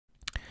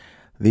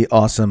The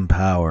awesome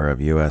power of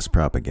U.S.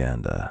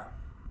 propaganda.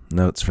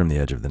 Notes from the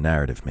edge of the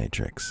narrative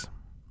matrix.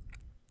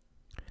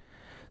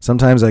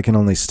 Sometimes I can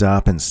only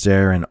stop and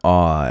stare in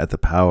awe at the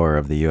power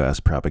of the U.S.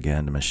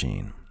 propaganda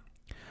machine.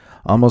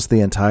 Almost the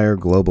entire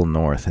global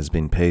north has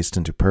been paced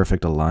into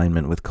perfect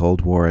alignment with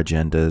Cold War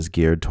agendas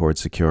geared toward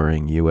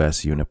securing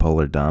U.S.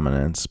 unipolar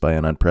dominance by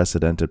an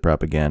unprecedented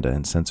propaganda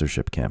and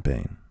censorship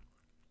campaign.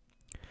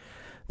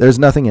 There's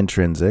nothing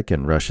intrinsic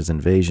in Russia's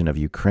invasion of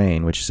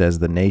Ukraine which says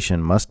the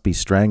nation must be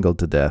strangled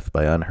to death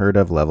by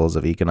unheard-of levels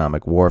of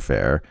economic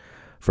warfare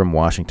from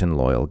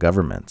Washington-loyal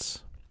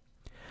governments.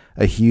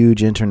 A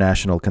huge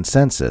international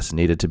consensus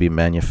needed to be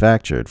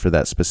manufactured for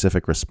that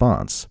specific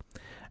response,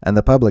 and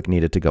the public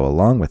needed to go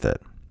along with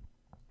it.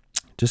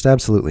 Just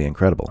absolutely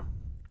incredible.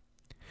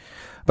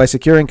 By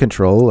securing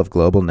control of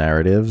global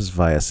narratives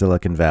via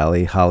Silicon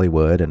Valley,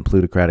 Hollywood, and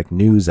plutocratic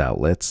news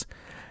outlets,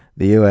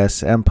 the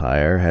U.S.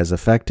 empire has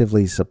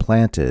effectively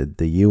supplanted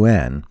the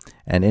UN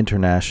and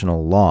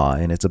international law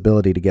in its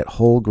ability to get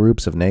whole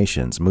groups of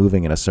nations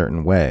moving in a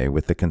certain way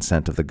with the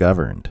consent of the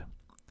governed.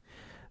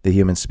 The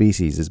human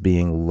species is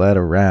being led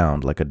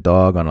around like a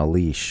dog on a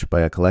leash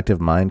by a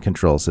collective mind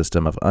control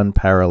system of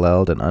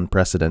unparalleled and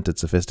unprecedented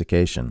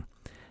sophistication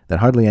that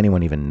hardly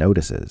anyone even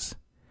notices.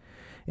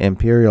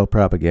 Imperial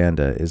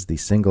propaganda is the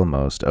single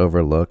most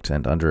overlooked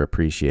and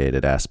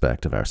underappreciated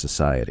aspect of our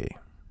society.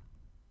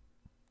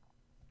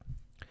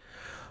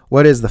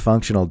 What is the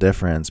functional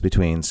difference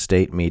between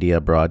state media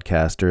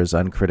broadcasters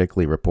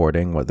uncritically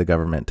reporting what the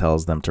government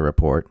tells them to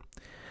report,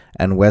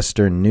 and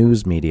Western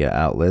news media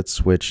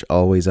outlets which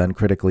always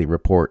uncritically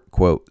report,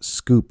 quote,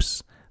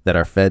 scoops that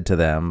are fed to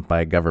them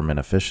by government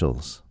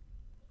officials?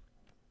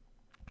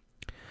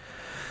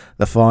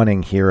 The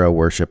fawning hero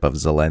worship of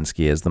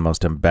Zelensky is the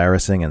most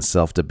embarrassing and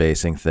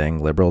self-debasing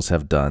thing liberals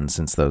have done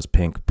since those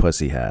pink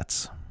pussy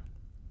hats.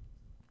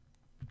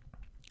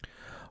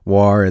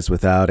 War is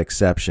without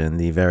exception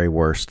the very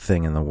worst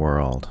thing in the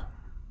world,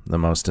 the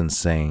most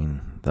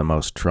insane, the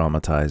most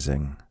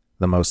traumatizing,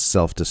 the most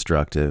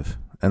self-destructive,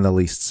 and the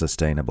least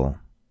sustainable.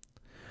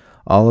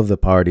 All of the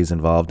parties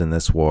involved in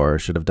this war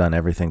should have done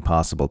everything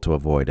possible to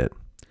avoid it,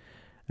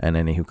 and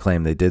any who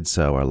claim they did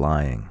so are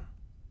lying.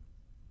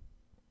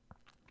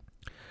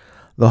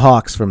 The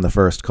hawks from the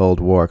first Cold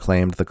War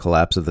claimed the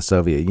collapse of the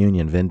Soviet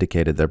Union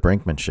vindicated their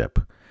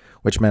brinkmanship,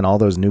 which meant all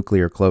those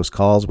nuclear close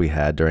calls we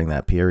had during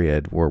that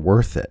period were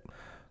worth it.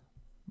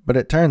 But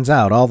it turns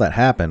out all that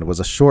happened was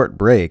a short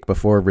break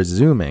before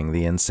resuming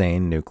the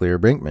insane nuclear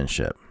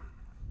brinkmanship.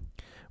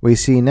 We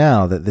see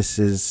now that this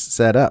is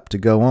set up to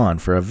go on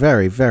for a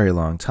very, very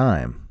long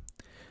time.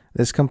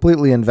 This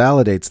completely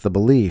invalidates the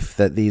belief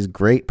that these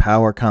great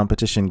power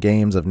competition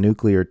games of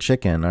nuclear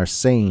chicken are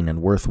sane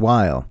and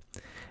worthwhile,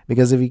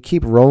 because if you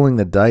keep rolling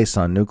the dice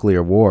on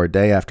nuclear war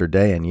day after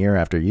day and year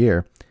after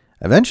year,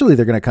 eventually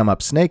they're going to come up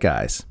snake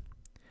eyes.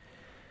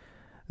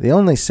 The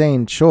only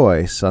sane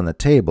choice on the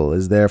table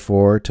is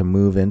therefore to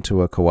move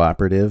into a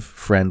cooperative,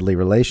 friendly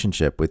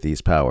relationship with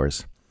these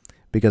powers,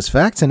 because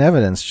facts and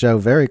evidence show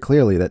very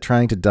clearly that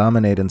trying to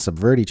dominate and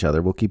subvert each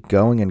other will keep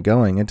going and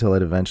going until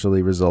it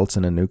eventually results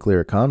in a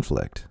nuclear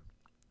conflict.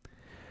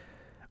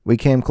 We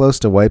came close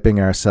to wiping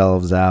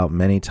ourselves out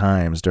many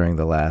times during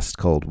the last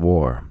Cold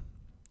War,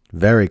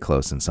 very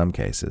close in some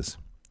cases.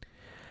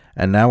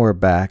 And now we're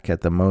back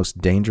at the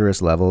most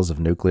dangerous levels of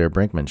nuclear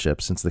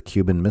brinkmanship since the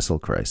Cuban Missile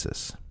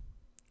Crisis.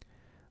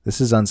 This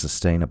is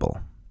unsustainable.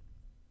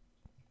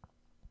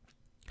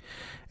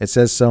 It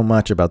says so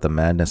much about the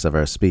madness of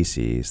our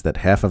species that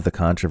half of the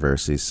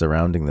controversies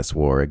surrounding this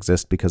war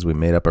exist because we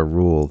made up a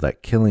rule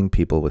that killing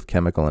people with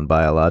chemical and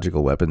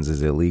biological weapons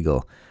is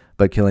illegal,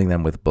 but killing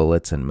them with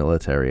bullets and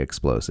military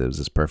explosives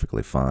is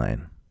perfectly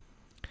fine.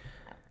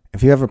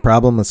 If you have a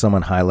problem with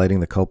someone highlighting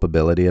the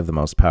culpability of the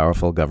most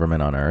powerful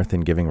government on earth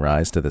in giving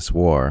rise to this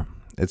war,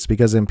 it's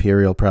because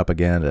imperial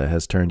propaganda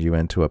has turned you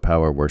into a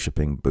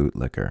power-worshipping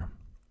bootlicker.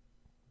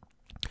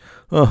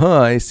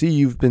 I see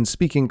you've been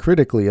speaking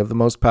critically of the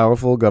most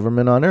powerful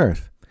government on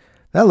earth.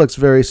 That looks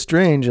very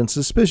strange and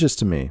suspicious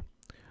to me.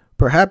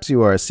 Perhaps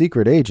you are a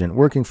secret agent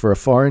working for a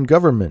foreign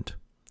government.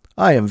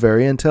 I am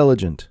very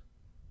intelligent.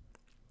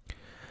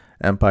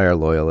 Empire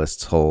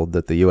loyalists hold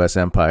that the U.S.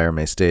 empire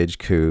may stage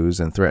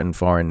coups and threaten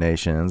foreign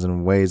nations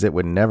in ways it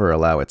would never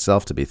allow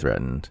itself to be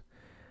threatened,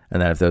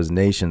 and that if those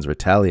nations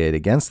retaliate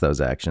against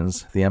those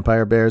actions, the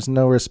empire bears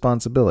no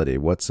responsibility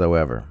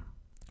whatsoever.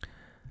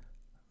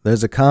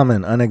 There's a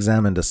common,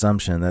 unexamined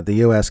assumption that the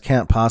U.S.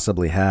 can't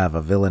possibly have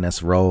a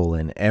villainous role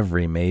in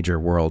every major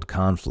world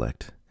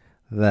conflict,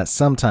 that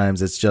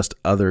sometimes it's just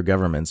other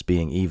governments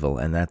being evil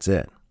and that's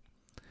it.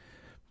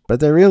 But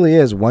there really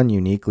is one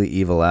uniquely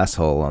evil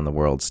asshole on the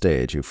world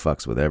stage who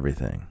fucks with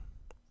everything.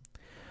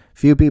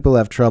 Few people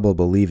have trouble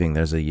believing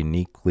there's a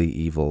uniquely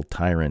evil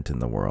tyrant in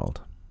the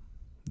world.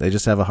 They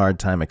just have a hard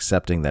time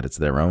accepting that it's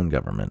their own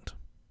government.